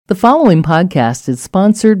The following podcast is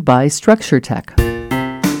sponsored by StructureTech.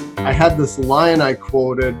 I had this line I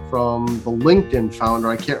quoted from the LinkedIn founder.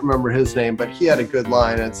 I can't remember his name, but he had a good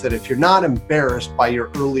line. It said, if you're not embarrassed by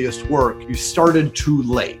your earliest work, you started too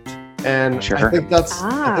late. And Sure. I think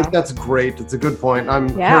that's great. It's a good point.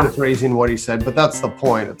 I'm paraphrasing what he said, but that's the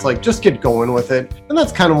point. It's like, just get going with it. And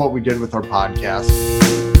that's kind of what we did with our podcast.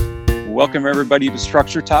 Welcome everybody to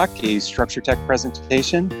Structure Talk, a StructureTech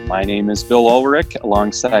presentation. My name is Bill Ulrich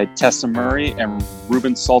alongside Tessa Murray and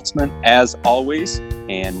Ruben Saltzman as always.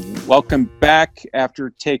 And welcome back after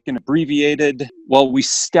taking we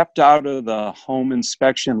stepped out of the home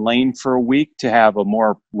inspection lane for a week to have a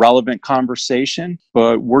more relevant conversation,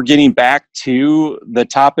 but we're getting back to the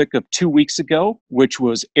topic of 2 weeks ago, which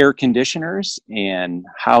was air conditioners and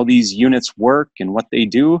how these units work and what they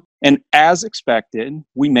do. And as expected,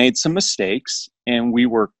 we made some mistakes and we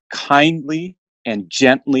were kindly and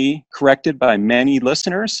gently corrected by many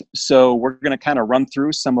listeners. So we're going to kind of run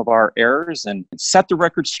through some of our errors and set the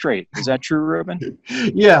record straight. Is that true, Ruben?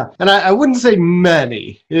 Yeah, and I wouldn't say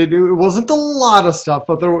many. It wasn't a lot of stuff,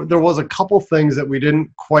 but there was a couple things that we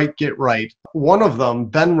didn't quite get right. One of them,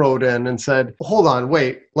 Ben wrote in and said, hold on,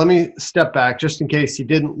 wait, let me step back just in case you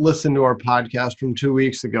didn't listen to our podcast from 2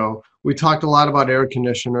 weeks ago. We talked a lot about air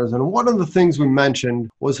conditioners, and one of the things we mentioned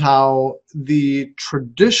was how the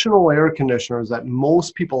traditional air conditioners that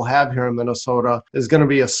most people have here in Minnesota is going to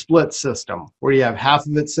be a split system, where you have half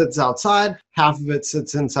of it sits outside, half of it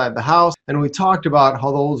sits inside the house. And we talked about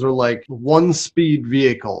how those are like one-speed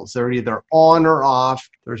vehicles. They're either on or off.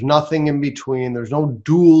 There's nothing in between. There's no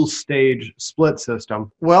dual-stage split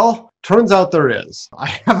system. Well, turns out there is. I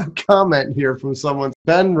have a comment here from someone.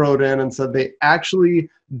 Ben wrote in and said they actually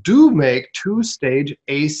do make two-stage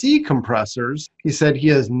AC compressors. He said he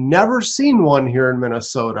has never seen one here in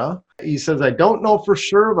Minnesota. He says, I don't know for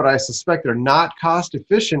sure, but I suspect they're not cost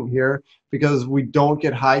efficient here because we don't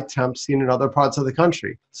get high temps seen in other parts of the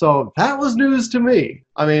country. So that was news to me.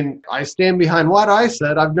 I mean, I stand behind what I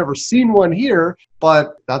said. I've never seen one here,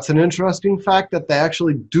 but that's an interesting fact that they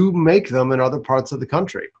actually do make them in other parts of the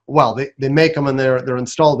country. Well, they make them and they're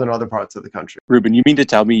installed in other parts of the country. Ruben, you mean to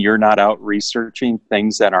tell me you're not out researching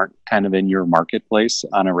things that aren't kind of in your marketplace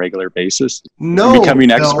on a regular basis? No. You're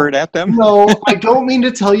becoming an expert at them? No, I don't mean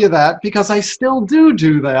to tell you that because I still do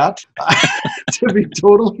that. To be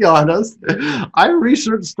totally honest, I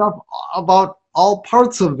research stuff about all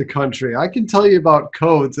parts of the country. I can tell you about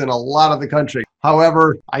codes in a lot of the country.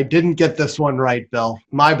 However, I didn't get this one right, Bill.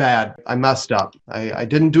 My bad. I messed up. I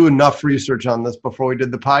didn't do enough research on this before we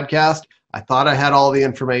did the podcast. I thought I had all the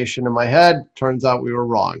information in my head. Turns out we were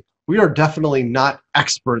wrong. We are definitely not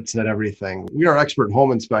experts at everything. We are expert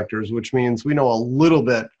home inspectors, which means we know a little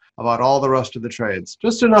bit about all the rest of the trades.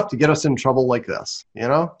 Just enough to get us in trouble like this, you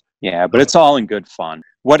know? Yeah, but it's all in good fun.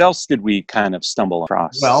 What else did we kind of stumble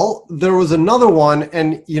across? Well, there was another one,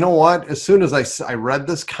 and you know what? As soon as I read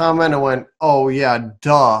this comment, I went, oh yeah,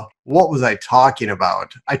 duh. What was I talking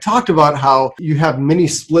about? I talked about how you have mini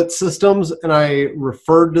split systems, and I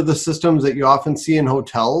referred to the systems that you often see in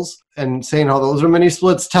hotels and saying how those are mini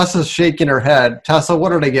splits. Tessa's shaking her head. Tessa,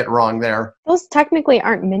 what did I get wrong there? Those technically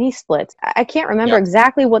aren't mini splits. I can't remember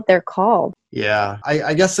exactly what they're called. Yeah,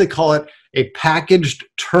 I guess they call it a packaged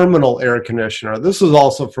terminal air conditioner. This was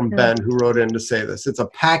also from Ben who wrote in to say this. It's a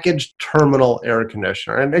packaged terminal air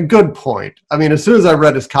conditioner. And a good point. I mean, as soon as I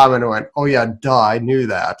read his comment, I went, oh yeah, duh, I knew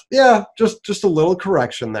that. Yeah, just a little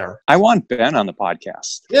correction there. I want Ben on the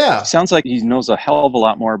podcast. Yeah. Sounds like he knows a hell of a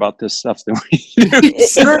lot more about this stuff than we do. He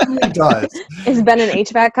certainly does. Has Ben an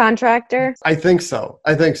HVAC contractor? I think so.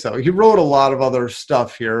 He wrote a lot of other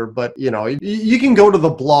stuff here, but you know, you can go to the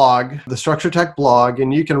blog, the StructureTech blog,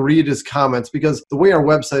 and you can read his comments, because the way our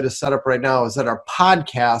website is set up right now is that our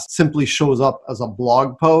podcast simply shows up as a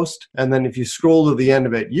blog post. And then if you scroll to the end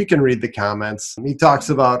of it, you can read the comments. He talks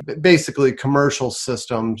about basically commercial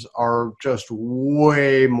systems are just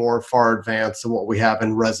way more far advanced than what we have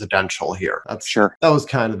in residential here. That was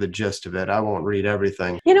kind of the gist of it. I won't read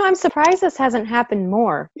everything. You know, I'm surprised this hasn't happened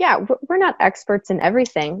more. Yeah, we're not experts in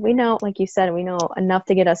everything. We know, like you said, we know enough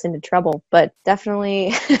to get us into trouble, but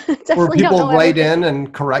definitely Where people write in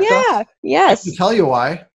and correct us? Yeah, yes. I can tell you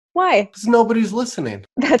why. Why? Because nobody's listening.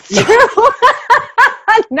 That's true.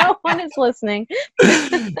 No one is listening.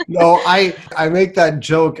 No, I make that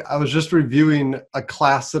joke. I was just reviewing a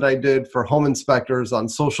class that I did for home inspectors on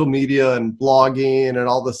social media and blogging and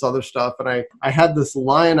all this other stuff. And I had this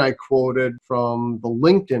line I quoted from the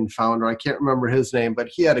LinkedIn founder. I can't remember his name, but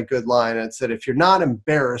he had a good line. It said, if you're not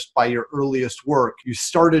embarrassed by your earliest work, you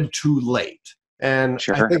started too late. And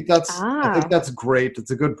Sure. I think that's great.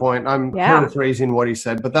 It's a good point. I'm paraphrasing what he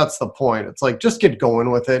said, but that's the point. It's like, just get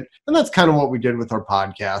going with it. And that's kind of what we did with our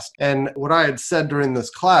podcast. And what I had said during this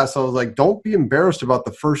class, I was like, don't be embarrassed about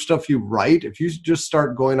the first stuff you write. If you just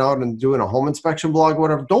start going out and doing a home inspection blog,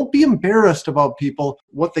 whatever, don't be embarrassed about people,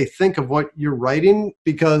 what they think of what you're writing,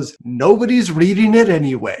 because nobody's reading it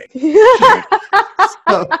anyway.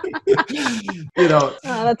 So,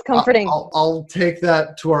 that's comforting. I'll take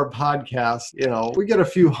that to our podcast. We get a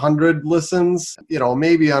few hundred listens.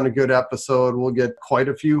 Maybe on a good episode we'll get quite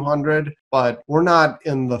a few hundred, but we're not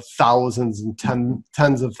in the thousands and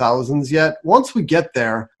tens of thousands yet. Once we get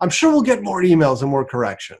there, I'm sure we'll get more emails and more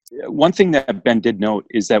corrections. One thing that Ben did note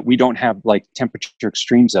is that we don't have like temperature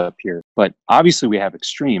extremes up here, but obviously we have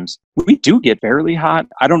extremes. We do get fairly hot.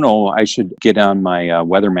 I don't know. I should get on my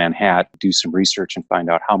weatherman hat, do some research and find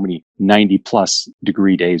out how many 90 plus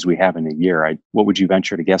degree days we have in a year. What would you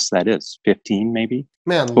venture to guess that is? 15 maybe?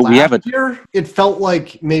 Man, but last year, it felt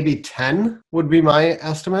like maybe 10 would be my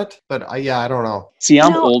estimate. But I don't know. See,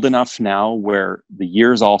 I'm old enough now where the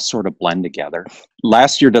years all sort of blend together.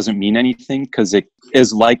 Last year doesn't mean anything because it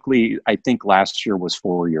is likely, I think last year was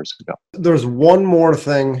 4 years ago. There's one more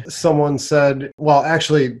thing someone said. Well,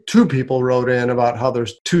 actually, two people wrote in about how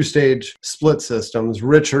there's 2-stage split systems.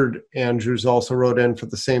 Richard Andrews also wrote in for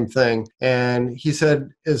the same thing. And he said,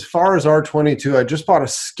 as far as R22, I just bought a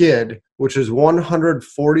skid, which is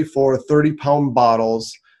 144 30-pound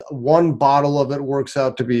bottles. One bottle of it works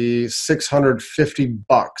out to be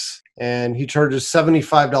 $650, and he charges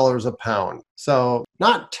 $75 a pound. So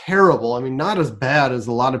not terrible. I mean, not as bad as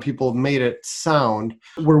a lot of people have made it sound.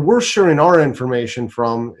 Where we're sharing our information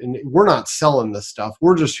from, and we're not selling this stuff.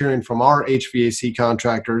 We're just hearing from our HVAC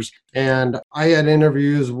contractors. And I had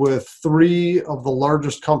interviews with 3 of the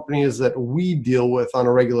largest companies that we deal with on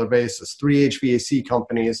a regular basis, 3 HVAC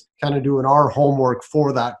companies, kind of doing our homework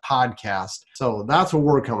for that podcast. So that's where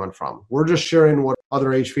we're coming from. We're just sharing what other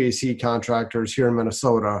HVAC contractors here in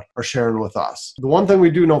Minnesota are sharing with us. The one thing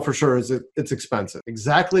we do know for sure is it's expensive.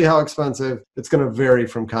 Exactly how expensive, it's going to vary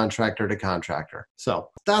from contractor to contractor. So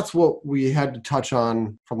that's what we had to touch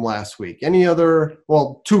on from last week. 2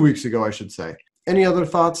 weeks ago, I should say. Any other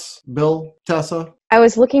thoughts, Bill, Tessa? I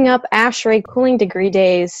was looking up ASHRAE cooling degree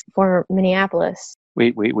days for Minneapolis.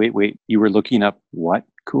 Wait. You were looking up what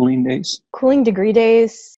cooling days? Cooling degree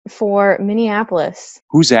days for Minneapolis.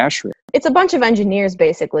 Who's ASHRAE? It's a bunch of engineers,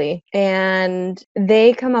 basically, and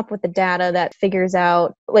they come up with the data that figures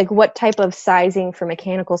out like what type of sizing for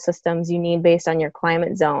mechanical systems you need based on your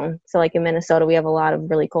climate zone. So like in Minnesota, we have a lot of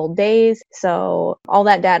really cold days. So all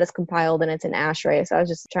that data is compiled and it's in ASHRAE. So I was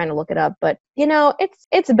just trying to look it up, but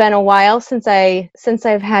it's been a while since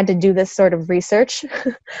I've had to do this sort of research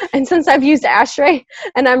and since I've used ASHRAE,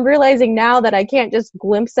 and I'm realizing now that I can't just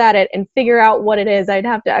glimpse at it and figure out what it is. I'd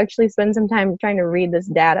have to actually spend some time trying to read this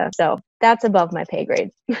data. So that's above my pay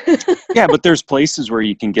grade. Yeah, but there's places where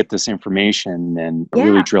you can get this information and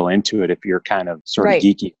really drill into it if you're kind of sort of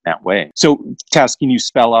geeky in that way. So, Tess, can you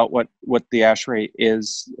spell out what the ASHRAE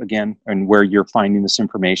is again and where you're finding this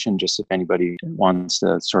information, just if anybody wants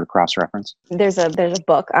to sort of cross-reference? There's a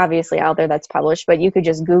book obviously out there that's published, but you could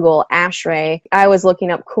just Google ASHRAE. I was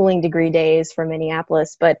looking up cooling degree days for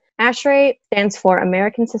Minneapolis, but ASHRAE stands for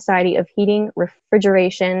American Society of Heating,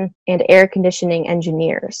 Refrigeration, and Air Conditioning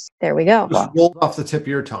Engineers. There we go. Just rolled off the tip of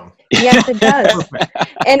your tongue. Yes, it does.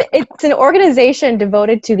 And it's an organization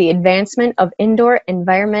devoted to the advancement of indoor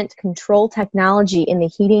environment control technology in the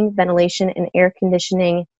heating, ventilation, and air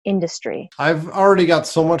conditioning industry. I've already got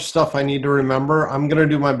so much stuff I need to remember. I'm going to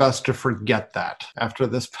do my best to forget that after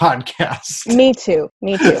this podcast. Me too.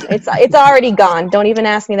 It's already gone. Don't even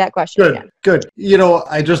ask me that question again. Good.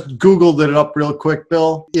 I just Googled it up real quick,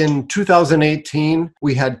 Bill. In 2018,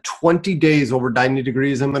 we had 20 days over 90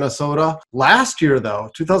 degrees in Minnesota. Last year, though,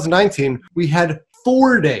 2019, we had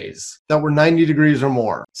 4 days that were 90 degrees or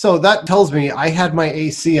more. So that tells me I had my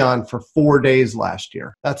AC on for 4 days last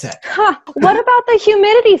year. That's it. What about the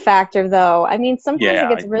humidity factor, though? I mean,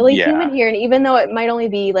 sometimes it gets really humid here, and even though it might only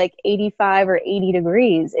be like 85 or 80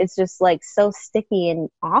 degrees, it's just like so sticky and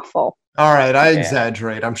awful. All right, I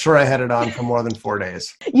exaggerate. I'm sure I had it on for more than 4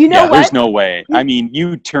 days. You know what? There's no way. I mean,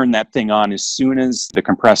 you turn that thing on as soon as the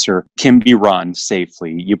compressor can be run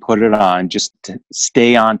safely. You put it on just to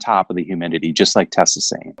stay on top of the humidity, just like Tess is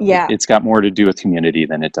saying. Yeah. It's got more to do with humidity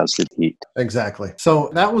than it does with heat. Exactly.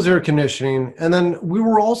 So that was air conditioning. And then we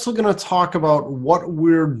were also going to talk about what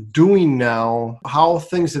we're doing now, how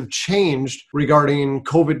things have changed regarding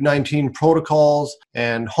COVID-19 protocols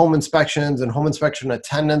and home inspections and home inspection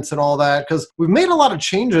attendance and all that because we've made a lot of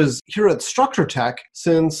changes here at Structure Tech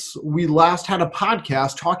since we last had a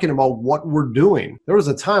podcast talking about what we're doing. There was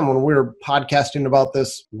a time when we were podcasting about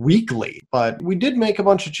this weekly, but we did make a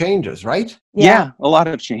bunch of changes, right? Yeah, a lot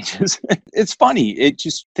of changes. It's funny.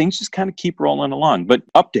 Things just kind of keep rolling along. But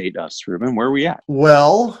update us, Ruben. Where are we at?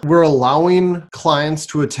 Well, we're allowing clients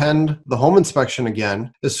to attend the home inspection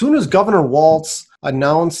again. As soon as Governor Walz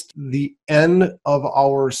announced the end of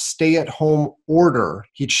our stay-at-home order,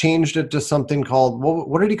 he changed it to something called,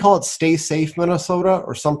 what did he call it? Stay Safe Minnesota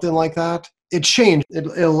or something like that? It changed. It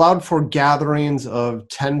allowed for gatherings of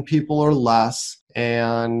 10 people or less,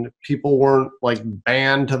 and people weren't like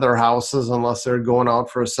banned to their houses unless they're going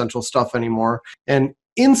out for essential stuff anymore. And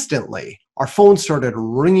instantly, our phone started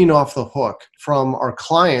ringing off the hook from our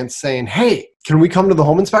clients saying, hey, can we come to the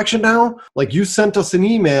home inspection now? Like, you sent us an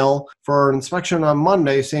email for our inspection on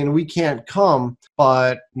Monday saying we can't come,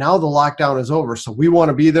 but now the lockdown is over, so we want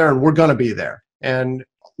to be there and we're going to be there. And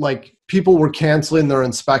like, people were canceling their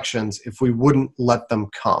inspections if we wouldn't let them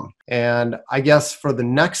come. And I guess for the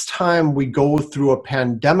next time we go through a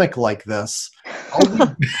pandemic like this,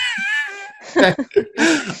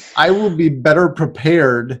 I will be better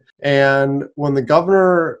prepared. And when the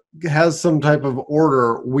governor has some type of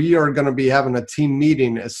order, we are going to be having a team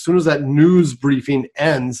meeting as soon as that news briefing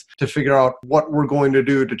ends to figure out what we're going to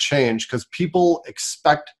do to change, because people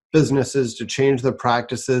expect businesses to change their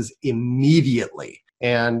practices immediately.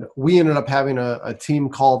 And we ended up having a team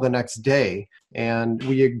call the next day, and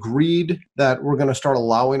we agreed that we're going to start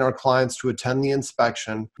allowing our clients to attend the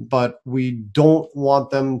inspection, but we don't want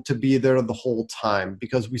them to be there the whole time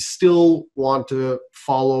because we still want to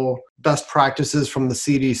follow best practices from the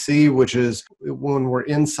CDC, which is when we're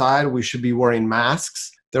inside, we should be wearing masks.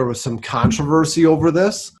 There was some controversy over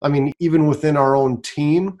this. I mean, even within our own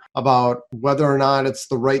team about whether or not it's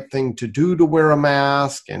the right thing to do to wear a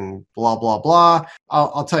mask and blah, blah, blah.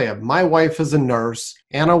 I'll tell you, my wife is a nurse.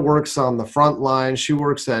 Anna works on the front line. She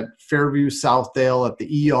works at Fairview Southdale at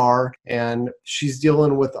the ER, and she's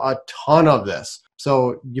dealing with a ton of this.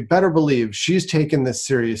 So you better believe she's taking this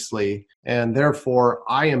seriously, and therefore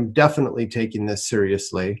I am definitely taking this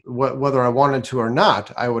seriously. Whether I wanted to or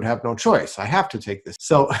not, I would have no choice. I have to take this.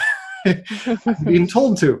 So I'm being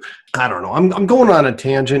told to. I don't know. I'm going on a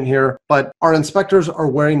tangent here, but our inspectors are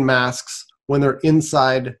wearing masks when they're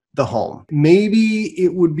inside the home. Maybe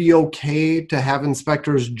it would be okay to have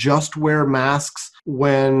inspectors just wear masks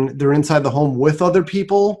when they're inside the home with other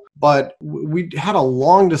people, but we had a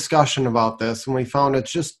long discussion about this and we found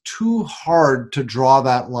it's just too hard to draw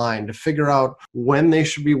that line to figure out when they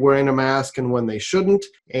should be wearing a mask and when they shouldn't.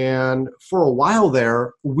 And for a while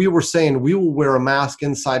there, we were saying we will wear a mask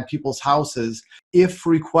inside people's houses if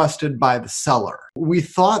requested by the seller. We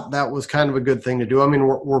thought that was kind of a good thing to do. I mean,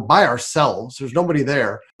 we're by ourselves. There's nobody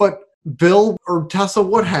there. But Bill or Tessa,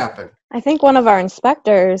 what happened? I think one of our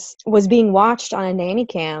inspectors was being watched on a nanny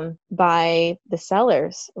cam by the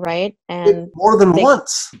sellers, right? And more than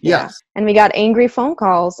once. Yeah. Yes. And we got angry phone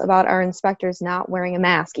calls about our inspectors not wearing a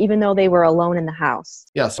mask, even though they were alone in the house.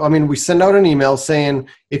 Yes. I mean, we send out an email saying,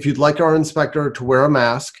 if you'd like our inspector to wear a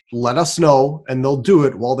mask, let us know, and they'll do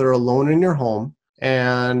it while they're alone in your home.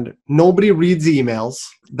 And nobody reads emails.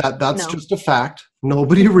 That's just a fact.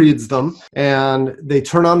 Nobody reads them. And they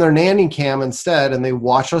turn on their nanny cam instead, and they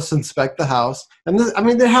watch us inspect the house. And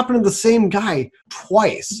that happened to the same guy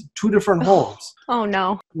twice, 2 different homes. Oh,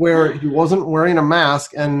 no. Where he wasn't wearing a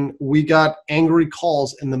mask, and we got angry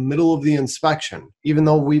calls in the middle of the inspection, even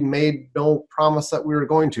though we made no promise that we were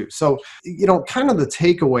going to. So, kind of the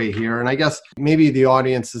takeaway here, and I guess maybe the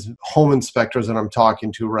audience is home inspectors that I'm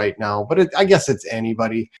talking to right now, but I guess it's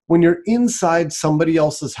anybody. When you're inside somebody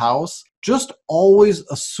else's house, just always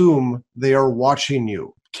assume they are watching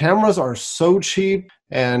you. Cameras are so cheap,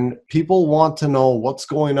 and people want to know what's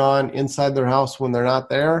going on inside their house when they're not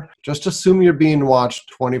there. Just assume you're being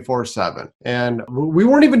watched 24/7. And we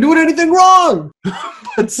weren't even doing anything wrong,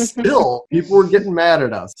 but still, people were getting mad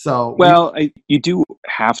at us. So, you do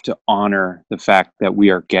have to honor the fact that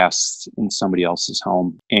we are guests in somebody else's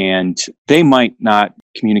home, and they might not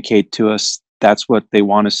communicate to us that's what they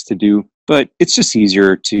want us to do. But it's just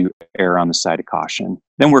easier to err on the side of caution.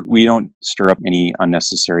 Then we don't stir up any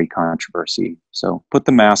unnecessary controversy. So put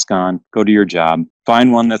the mask on, go to your job,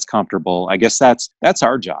 find one that's comfortable. I guess that's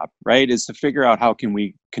our job, right? Is to figure out how can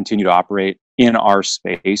we continue to operate in our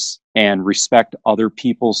space and respect other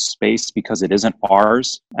people's space because it isn't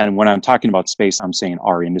ours. And when I'm talking about space, I'm saying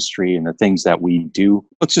our industry and the things that we do.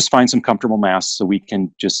 Let's just find some comfortable masks so we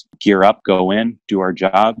can just gear up, go in, do our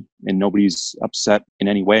job, and nobody's upset in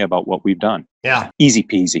any way about what we've done. Yeah, Easy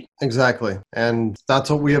peasy. exactly. And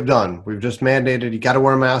that's what we have done. We've just mandated you got to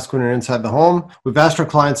wear a mask when you're inside the home. We've asked our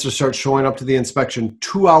clients to start showing up to the inspection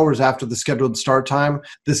 2 hours after the scheduled start time.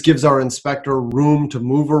 This gives our inspector room to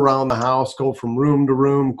move around the house, go from room to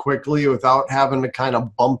room quickly without having to kind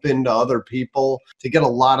of bump into other people to get a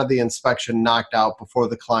lot of the inspection knocked out before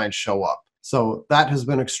the clients show up. So that has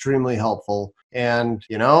been extremely helpful. And,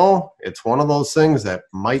 it's one of those things that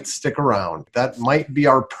might stick around. That might be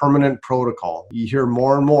our permanent protocol. You hear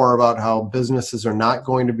more and more about how businesses are not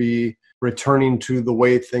going to be returning to the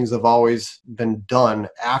way things have always been done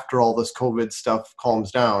after all this COVID stuff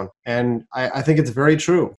calms down. And I think it's very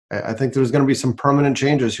true. I think there's going to be some permanent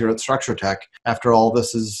changes here at Structure Tech after all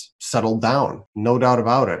this is settled down. No doubt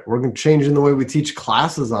about it. We're going to change in the way we teach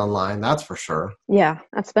classes online. That's for sure. Yeah,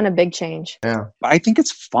 that's been a big change. Yeah. I think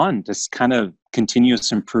it's fun, just kind of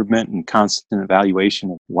continuous improvement and constant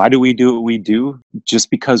evaluation. Why do we do what we do? Just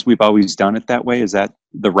because we've always done it that way? Is that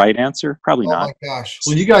the right answer? Probably not. Oh my gosh.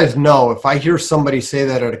 Well, you guys know if I hear somebody say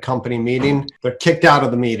that at a company meeting, they're kicked out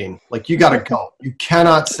of the meeting. Like, you got to go. You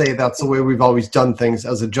cannot say that's the way we've always done things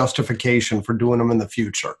as a justification for doing them in the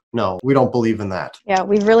future. No, we don't believe in that. Yeah,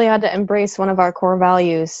 we've really had to embrace one of our core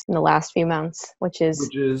values in the last few months, which is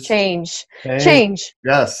change. Change.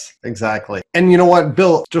 Yes, exactly. And you know what,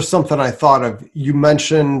 Bill, just something I thought of. You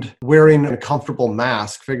mentioned wearing a comfortable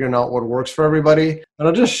mask, figuring out what works for everybody. And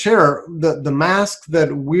I'll just share the mask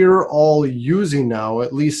that we're all using now,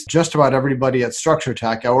 at least just about everybody at Structure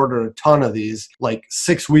Tech. I ordered a ton of these like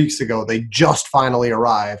 6 weeks ago. They just finally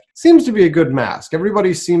arrived. Seems to be a good mask.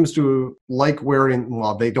 Everybody seems to like wearing,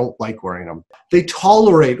 well, they don't like wearing them. They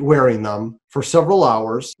tolerate wearing them for several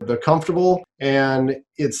hours. They're comfortable, and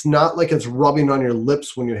it's not like it's rubbing on your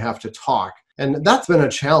lips when you have to talk. And that's been a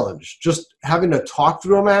challenge, just having to talk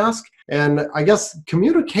through a mask. And I guess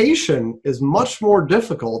communication is much more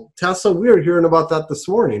difficult. Tessa, we were hearing about that this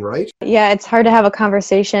morning, right? Yeah, it's hard to have a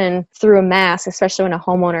conversation through a mask, especially when a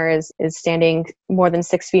homeowner is standing more than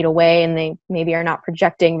 6 feet away and they maybe are not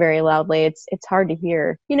projecting very loudly. It's hard to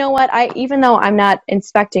hear. You know what? Even though I'm not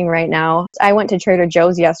inspecting right now, I went to Trader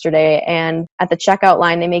Joe's yesterday, and at the checkout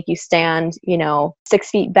line, they make you stand, 6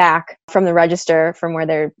 feet back from the register from where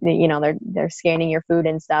they're scanning your food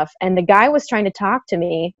and stuff. And the guy was trying to talk to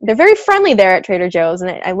me. They're very friendly there at Trader Joe's,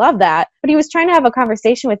 and I love that. But he was trying to have a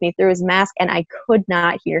conversation with me through his mask, and I could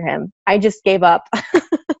not hear him. I just gave up.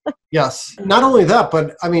 Yes. Not only that,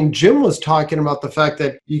 but I mean, Jim was talking about the fact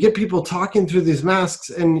that you get people talking through these masks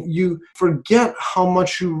and you forget how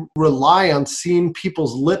much you rely on seeing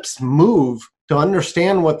people's lips move to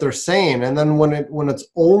understand what they're saying. And then when it's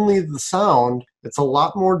only the sound, it's a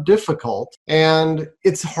lot more difficult, and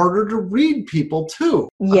it's harder to read people too.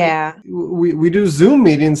 Yeah. We do Zoom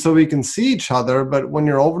meetings so we can see each other, but when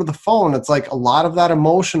you're over the phone, it's like a lot of that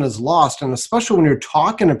emotion is lost. And especially when you're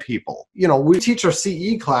talking to people, we teach our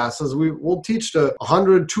CE classes. We'll teach to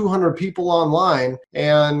 100, 200 people online,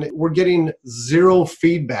 and we're getting zero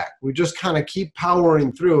feedback. We just kind of keep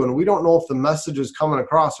powering through, and we don't know if the message is coming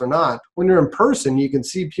across or not. When you're in person, you can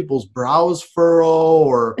see people's brows furrow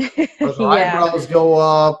or their eyebrows go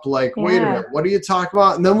up, like, wait a minute, what are you talking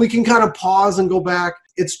about? And then we can kind of pause and go back.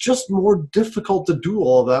 It's just more difficult to do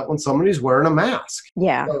all of that when somebody's wearing a mask.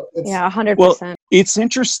 Yeah. So 100%. Well, it's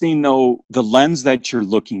interesting, though, the lens that you're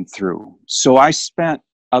looking through. So I spent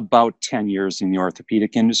about 10 years in the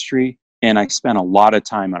orthopedic industry, and I spent a lot of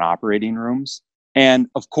time in operating rooms. And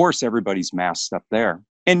of course, everybody's masked up there,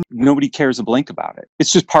 and nobody cares a blink about it.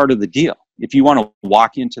 It's just part of the deal. If you want to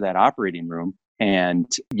walk into that operating room and,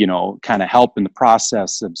 kind of help in the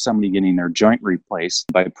process of somebody getting their joint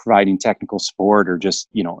replaced by providing technical support or just,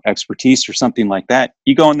 expertise or something like that,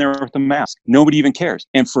 you go in there with a mask. Nobody even cares.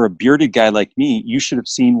 And for a bearded guy like me, you should have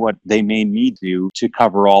seen what they made me do to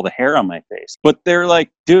cover all the hair on my face. But they're like,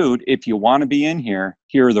 dude, if you want to be in here,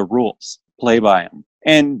 here are the rules. Play by them.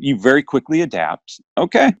 And you very quickly adapt.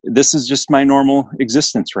 Okay, this is just my normal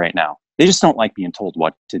existence right now. They just don't like being told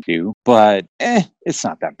what to do, but it's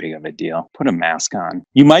not that big of a deal. Put a mask on.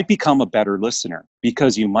 You might become a better listener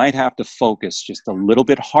because you might have to focus just a little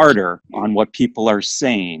bit harder on what people are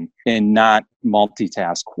saying and not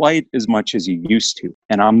multitask quite as much as you used to.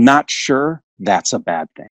 And I'm not sure that's a bad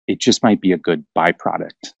thing. It just might be a good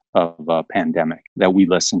byproduct of a pandemic that we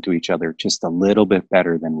listen to each other just a little bit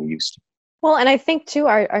better than we used to. Well, and I think too,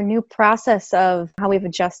 our new process of how we've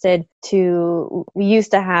adjusted to, we used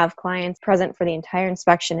to have clients present for the entire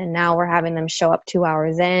inspection, and now we're having them show up 2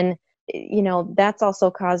 hours in. That's also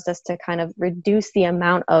caused us to kind of reduce the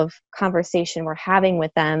amount of conversation we're having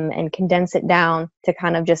with them and condense it down to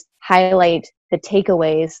kind of just highlight the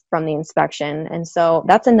takeaways from the inspection. And so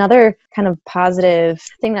that's another kind of positive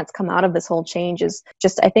thing that's come out of this whole change is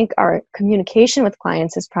just, I think our communication with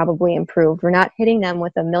clients has probably improved. We're not hitting them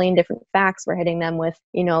with a million different facts. We're hitting them with,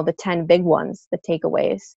 the 10 big ones, the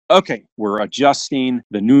takeaways. Okay, we're adjusting.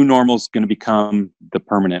 The new normal is going to become the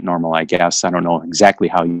permanent normal, I guess. I don't know exactly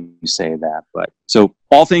how you say that, but so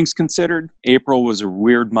all things considered, April was a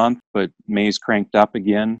weird month, but May's cranked up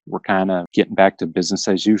again. We're kind of getting back to business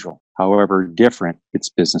as usual. However different, it's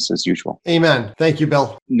business as usual. Amen. Thank you,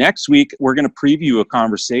 Bill. Next week, we're going to preview a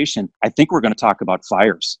conversation. I think we're going to talk about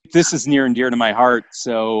fires. This is near and dear to my heart.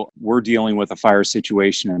 So we're dealing with a fire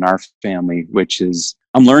situation in our family, which is,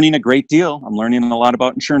 I'm learning a great deal. I'm learning a lot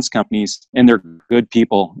about insurance companies, and they're good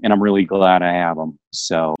people, and I'm really glad I have them.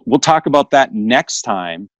 So we'll talk about that next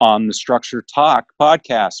time on the Structure Talk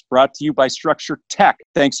podcast, brought to you by Structure Tech.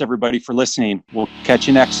 Thanks, everybody, for listening. We'll catch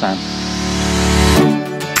you next time.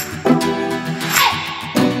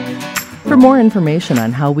 For more information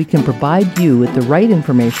on how we can provide you with the right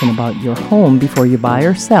information about your home before you buy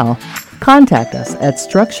or sell, contact us at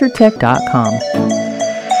structuretech.com.